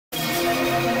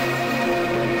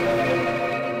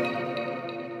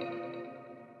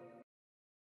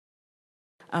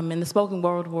In the spoken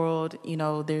word world, you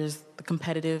know, there's the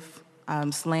competitive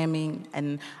slamming,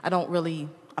 and I'm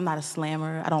not a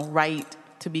slammer. I don't write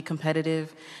to be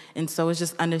competitive. And so it's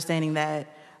just understanding that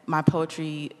my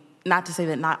poetry, not to say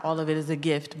that not all of it is a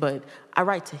gift, but I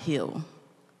write to heal.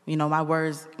 You know, my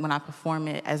words, when I perform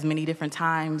it as many different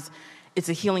times, it's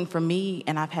a healing for me,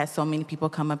 and I've had so many people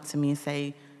come up to me and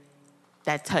say,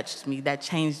 that touched me, that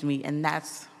changed me, and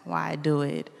that's why I do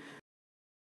it.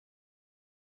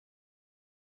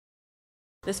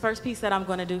 This first piece that I'm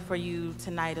going to do for you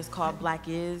tonight is called Black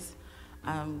Is.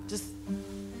 Just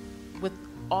with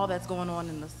all that's going on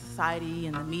in the society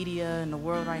and the media and the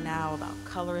world right now about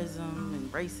colorism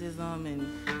and racism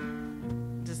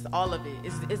and just all of it,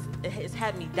 it's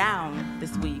had me down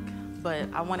this week.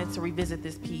 But I wanted to revisit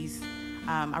this piece.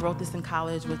 I wrote this in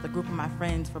college with a group of my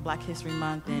friends for Black History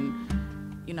Month, and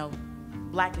you know,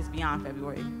 Black is beyond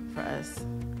February for us.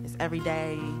 It's every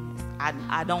day.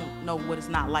 I don't know what it's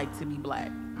not like to be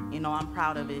Black. You know, I'm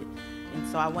proud of it. And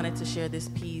so I wanted to share this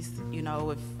piece, you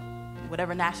know, if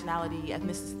whatever nationality,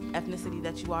 ethnicity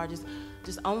that you are, just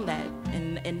own that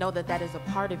and know that that is a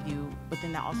part of you, but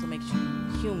then that also makes you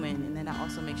human, and then that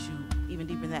also makes you, even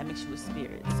deeper than that, makes you a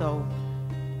spirit. So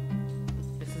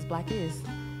this is Black Is.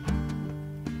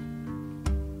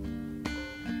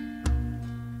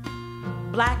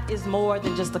 Black is more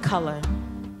than just a color.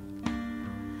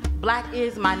 Black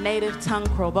is my native tongue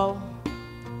Krukrubo.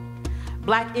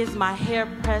 Black is my hair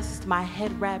pressed, my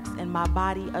head wraps, and my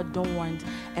body adorned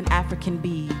in African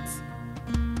beads.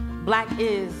 Black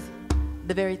is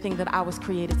the very thing that I was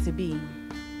created to be.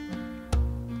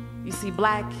 You see,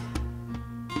 Black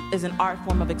is an art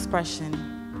form of expression.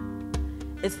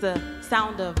 It's the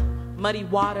sound of Muddy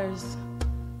Waters,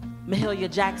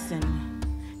 Mahalia Jackson,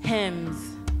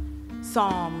 hymns,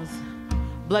 psalms,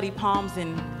 bloody palms,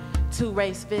 and two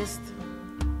raised fists.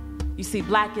 You see,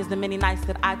 Black is the many nights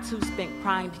that I too spent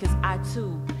crying because I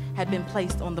too had been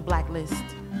placed on the black list.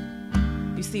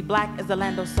 You see, Black is the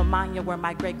land of Somalia where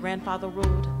my great-grandfather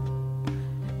ruled.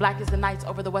 Black is the nights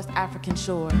over the West African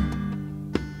shore.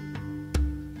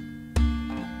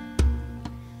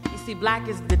 You see, Black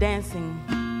is the dancing,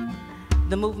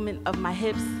 the movement of my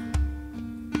hips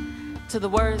to the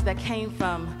words that came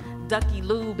from Ducky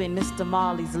Lube and Mr.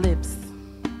 Marley's lips.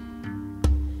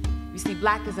 You see,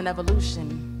 Black is an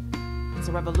evolution. It's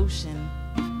a revolution.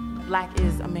 Black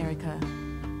is America.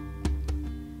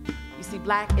 You see,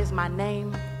 Black is my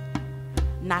name,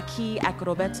 Naki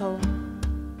Akrobettoe.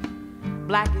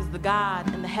 Black is the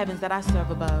God in the heavens that I serve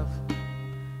above.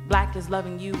 Black is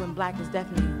loving you, and Black is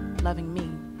definitely loving me.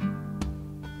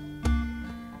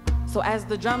 So as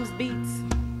the drums beats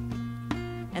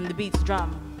and the beats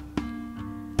drum,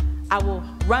 I will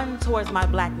run towards my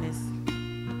Blackness,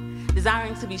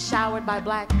 desiring to be showered by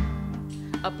Black,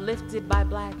 uplifted by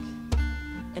Black,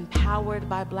 empowered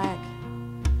by Black,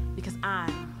 because I'm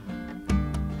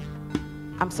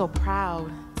so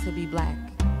proud to be Black.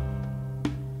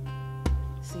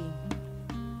 See,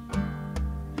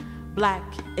 Black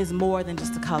is more than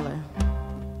just a color.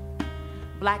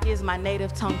 Black is my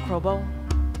native tongue Krukrubo.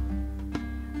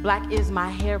 Black is my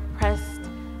hair pressed,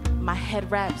 my head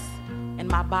wraps, and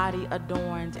my body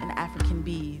adorned in African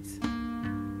beads.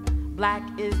 Black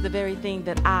is the very thing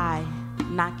that I,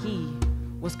 Naki,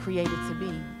 was created to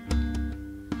be.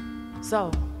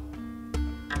 So,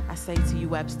 I say to you,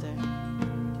 Webster,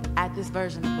 add this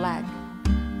version of Black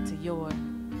to your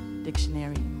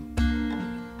dictionary.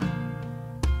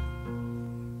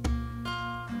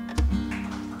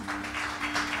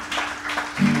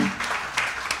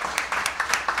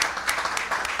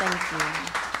 Thank you.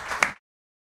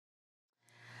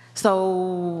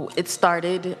 So, it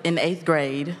started in 8th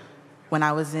grade when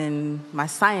I was in my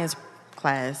science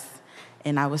class,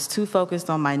 and I was too focused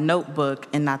on my notebook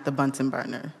and not the Bunsen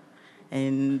burner.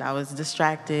 And I was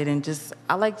distracted, and just,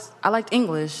 I liked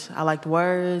English. I liked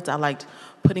words. I liked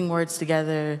putting words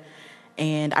together.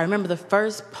 And I remember the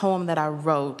first poem that I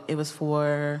wrote, it was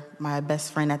for my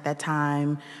best friend at that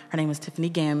time. Her name was Tiffany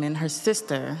Gammon, her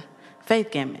sister,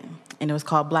 Faith Gammon. And it was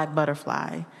called Black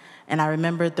Butterfly. And I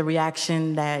remembered the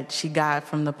reaction that she got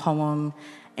from the poem,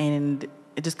 and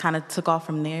it just kind of took off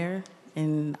from there.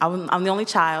 And I'm the only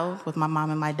child with my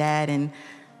mom and my dad, and,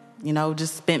 you know,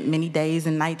 just spent many days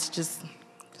and nights just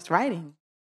writing.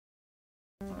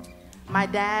 My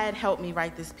dad helped me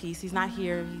write this piece. He's not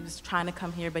here. He was trying to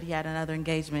come here, but he had another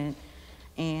engagement.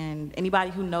 And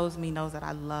anybody who knows me knows that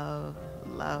I love,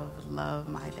 love, love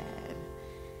my dad.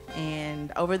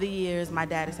 And over the years, my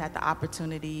dad has had the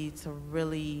opportunity to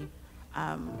really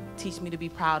teach me to be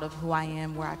proud of who I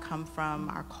am, where I come from,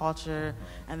 our culture,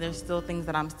 and there's still things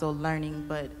that I'm still learning,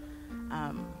 but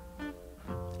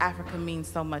Africa means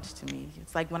so much to me.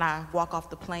 It's like when I walk off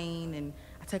the plane and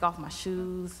I take off my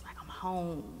shoes, like I'm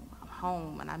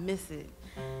home, and I miss it.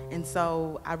 And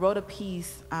so I wrote a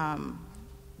piece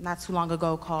not too long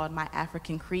ago called My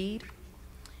African Creed,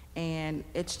 and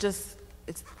it's just,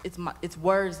 it's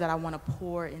words that I want to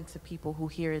pour into people who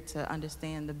hear it to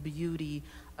understand the beauty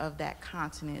of that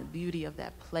continent, beauty of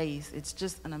that place. It's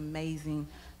just an amazing,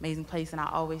 amazing place. And I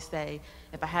always say,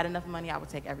 if I had enough money, I would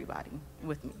take everybody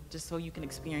with me, just so you can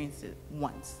experience it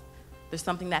once. There's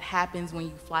something that happens when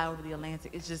you fly over the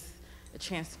Atlantic. It's just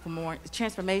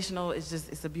transformational.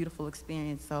 It's a beautiful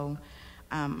experience. So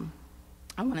I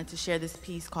wanted to share this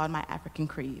piece called My African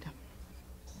Creed.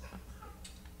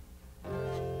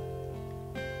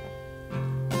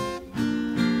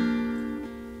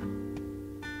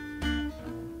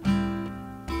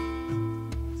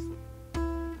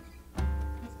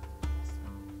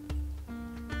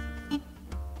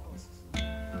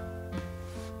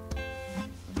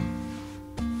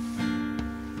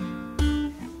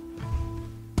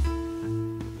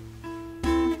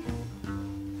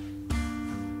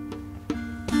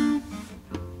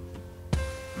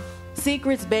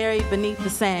 Secrets buried beneath the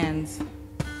sands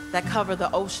that cover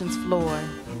the ocean's floor.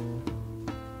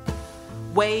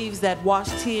 Waves that wash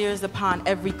tears upon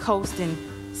every coast and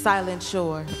silent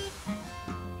shore.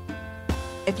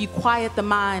 If you quiet the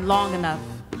mind long enough,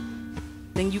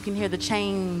 then you can hear the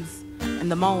chains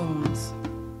and the moans.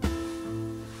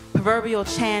 Proverbial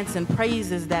chants and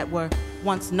praises that were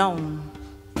once known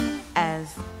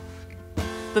as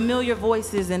familiar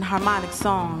voices in harmonic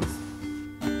songs.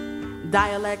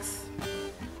 Dialects,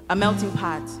 a melting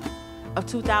pot of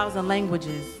 2,000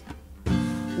 languages,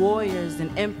 warriors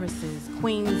and empresses,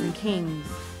 queens and kings,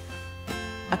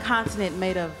 a continent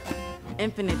made of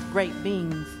infinite great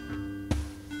beings.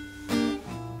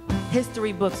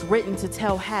 History books written to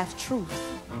tell half-truths,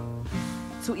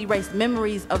 to erase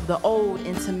memories of the old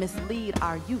and to mislead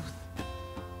our youth.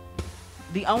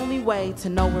 The only way to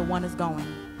know where one is going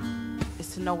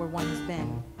is to know where one has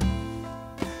been.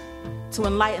 To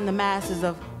enlighten the masses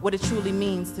of what it truly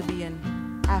means to be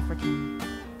an African.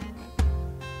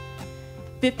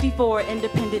 54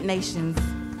 independent nations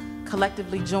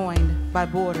collectively joined by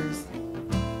borders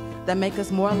that make us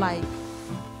more alike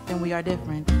than we are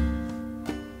different.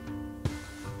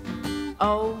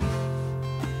 Oh,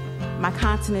 my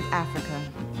continent Africa,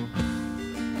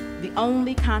 the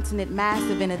only continent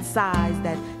massive in its size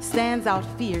that stands out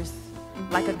fierce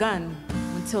like a gun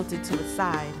when tilted to its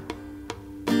side.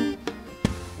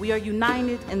 We are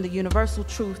united in the universal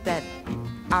truth that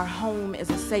our home is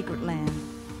a sacred land.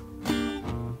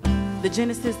 The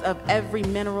genesis of every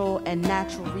mineral and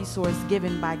natural resource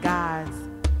given by God's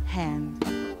hand.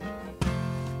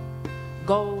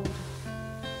 Gold,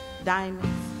 diamonds,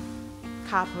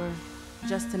 copper,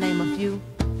 just to name a few.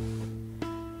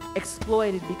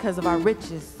 Exploited because of our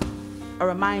riches, a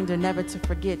reminder never to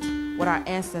forget what our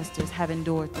ancestors have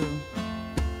endured through.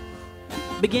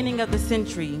 Beginning of the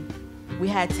century, we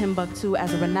had Timbuktu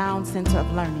as a renowned center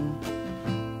of learning.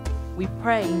 We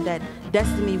pray that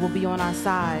destiny will be on our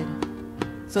side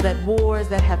so that wars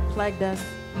that have plagued us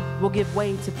will give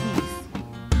way to peace.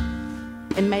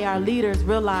 And may our leaders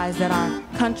realize that our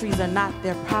countries are not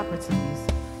their properties.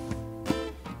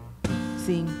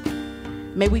 See,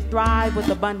 may we thrive with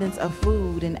abundance of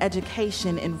food and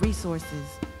education and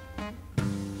resources,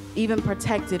 even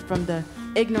protected from the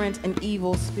ignorant and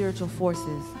evil spiritual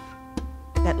forces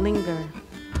that linger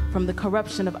from the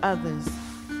corruption of others.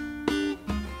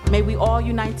 May we all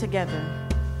unite together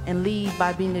and lead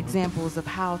by being examples of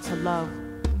how to love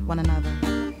one another.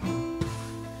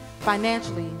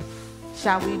 Financially,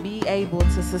 shall we be able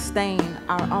to sustain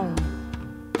our own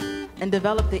and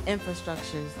develop the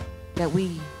infrastructures that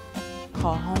we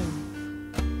call home.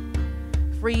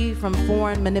 Free from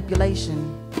foreign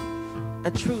manipulation, a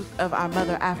truth of our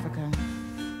mother Africa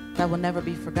that will never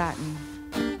be forgotten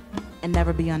and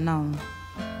never be unknown.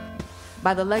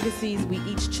 By the legacies we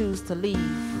each choose to leave,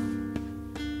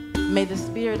 may the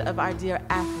spirit of our dear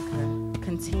Africa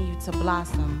continue to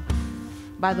blossom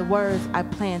by the words I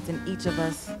plant in each of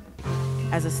us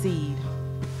as a seed.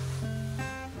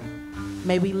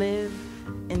 May we live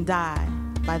and die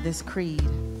by this creed.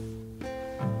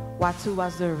 Watu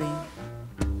Wazuri,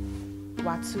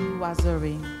 Watu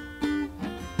Wazuri.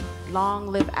 Long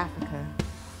live Africa,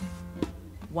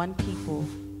 one people,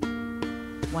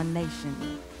 one nation,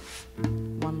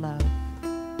 one love.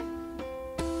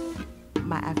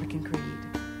 My African Creed.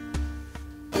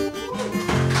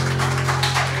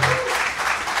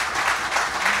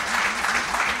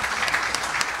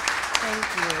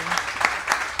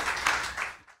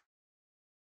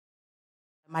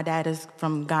 My dad is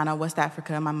from Ghana, West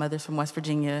Africa. My mother's from West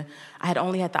Virginia. I had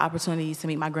only had the opportunity to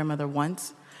meet my grandmother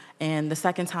once. And the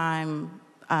second time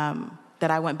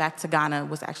that I went back to Ghana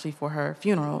was actually for her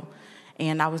funeral.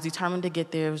 And I was determined to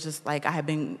get there. It was just like I had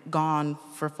been gone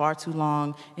for far too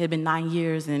long. It had been 9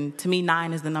 years, and to me,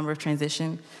 9 is the number of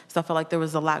transition. So I felt like there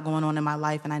was a lot going on in my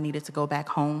life, and I needed to go back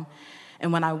home.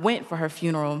 And when I went for her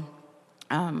funeral,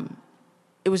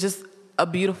 it was just a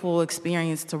beautiful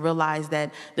experience to realize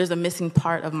that there's a missing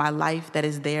part of my life that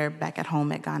is there back at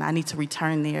home at Ghana. I need to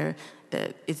return there,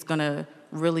 that it's going to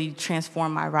really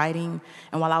transform my writing.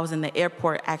 And while I was in the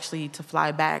airport, actually, to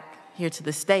fly back here to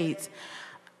the States,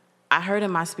 I heard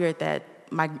in my spirit that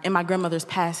in my grandmother's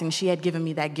passing, she had given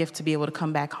me that gift to be able to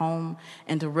come back home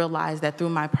and to realize that through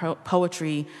my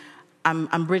poetry,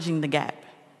 I'm bridging the gap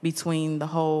between the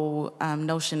whole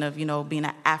notion of, being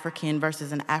an African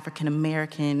versus an African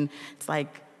American. It's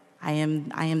like I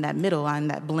am that middle, I'm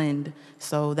that blend.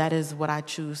 So that is what I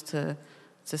choose to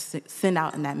send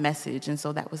out in that message. And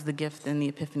so that was the gift and the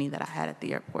epiphany that I had at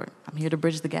the airport. I'm here to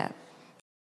bridge the gap.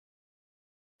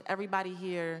 Everybody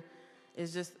here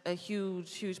is just a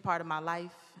huge, huge part of my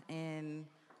life, and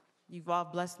you've all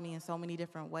blessed me in so many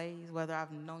different ways, whether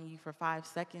I've known you for 5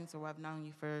 seconds or I've known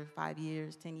you for 5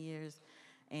 years, 10 years,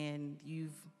 and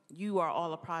you are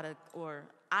all a product, or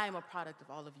I am a product of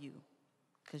all of you,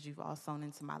 because you've all sown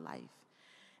into my life.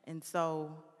 And so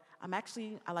I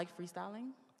like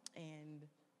freestyling, and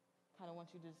kind of want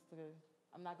you just to,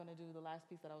 I'm not going to do the last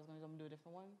piece that I was going to do, I'm going to do a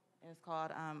different one, and it's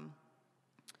called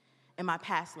In My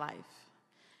Past Life.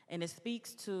 And it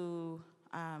speaks to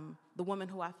the woman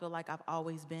who I feel like I've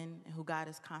always been and who God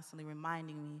is constantly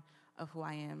reminding me of who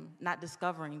I am. Not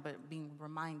discovering, but being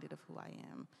reminded of who I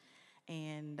am.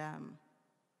 And, so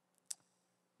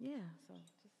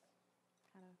just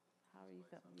kind of, how are you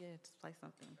feeling? Yeah, just play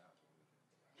something.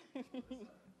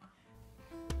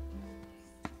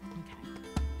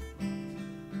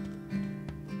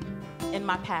 Okay. In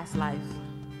my past life.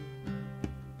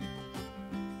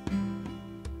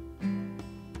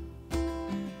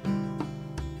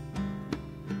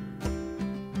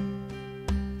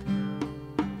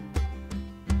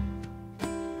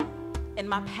 In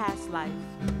my past life.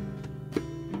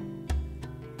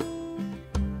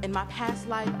 In my past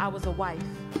life, I was a wife.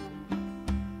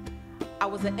 I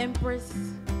was an empress,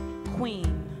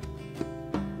 queen,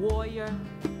 warrior,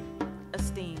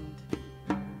 esteemed,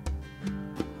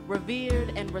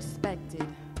 revered and respected,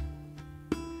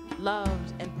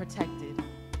 loved and protected,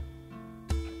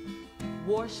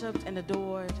 worshipped and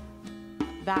adored,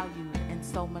 valued, and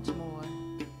so much more.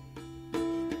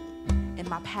 In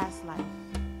my past life.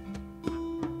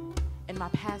 In my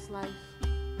past life,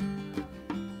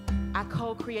 I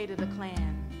co-created a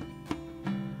clan.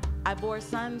 I bore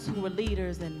sons who were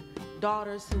leaders and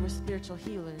daughters who were spiritual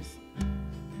healers.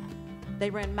 They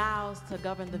ran miles to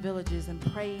govern the villages and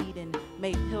prayed and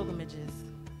made pilgrimages.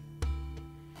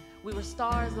 We were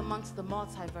stars amongst the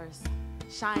multiverse,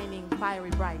 shining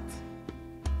fiery bright.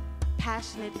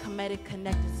 Passionate, comedic,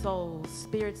 connected souls,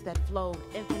 spirits that flowed,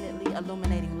 infinitely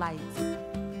illuminating light.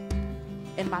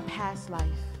 In my past life,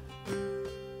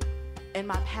 in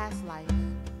my past life,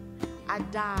 I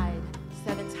died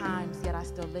 7 times, yet I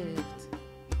still lived.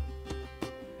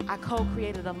 I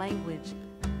co-created a language,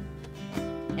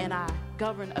 and I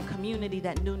governed a community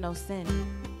that knew no sin.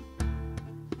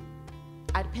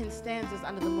 I'd pen stanzas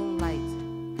under the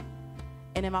moonlight,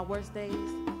 and in my worst days,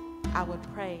 I would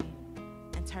pray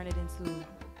and turn it into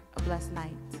a blessed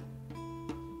night.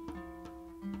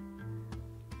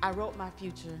 I wrote my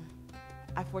future.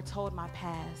 I foretold my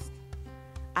past.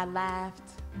 I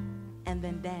laughed and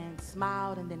then danced,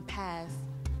 smiled and then passed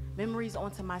memories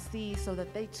onto my seeds so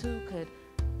that they too could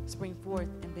spring forth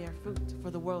and bear fruit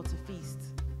for the world to feast.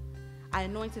 I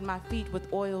anointed my feet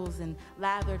with oils and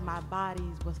lathered my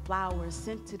bodies with flowers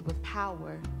scented with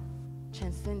power,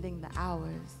 transcending the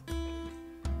hours.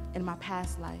 In my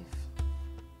past life,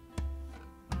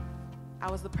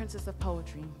 I was the princess of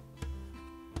poetry,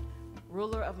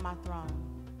 ruler of my throne,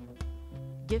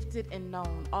 gifted and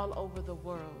known all over the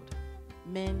world.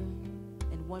 Men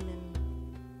and women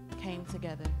came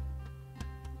together,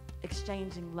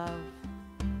 exchanging love,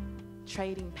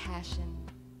 trading passion.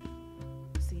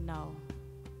 See, no,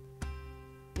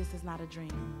 this is not a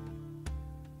dream,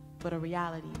 but a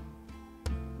reality,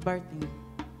 birthing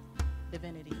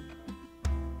divinity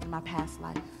in my past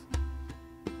life.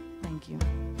 Thank you.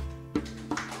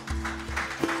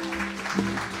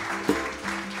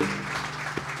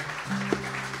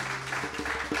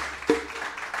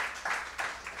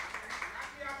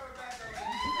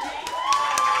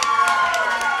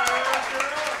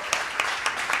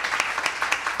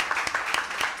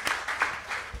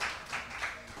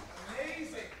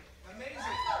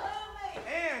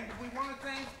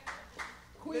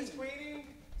 Miss Queenie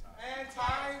and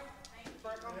Ty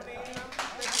for accompanying them.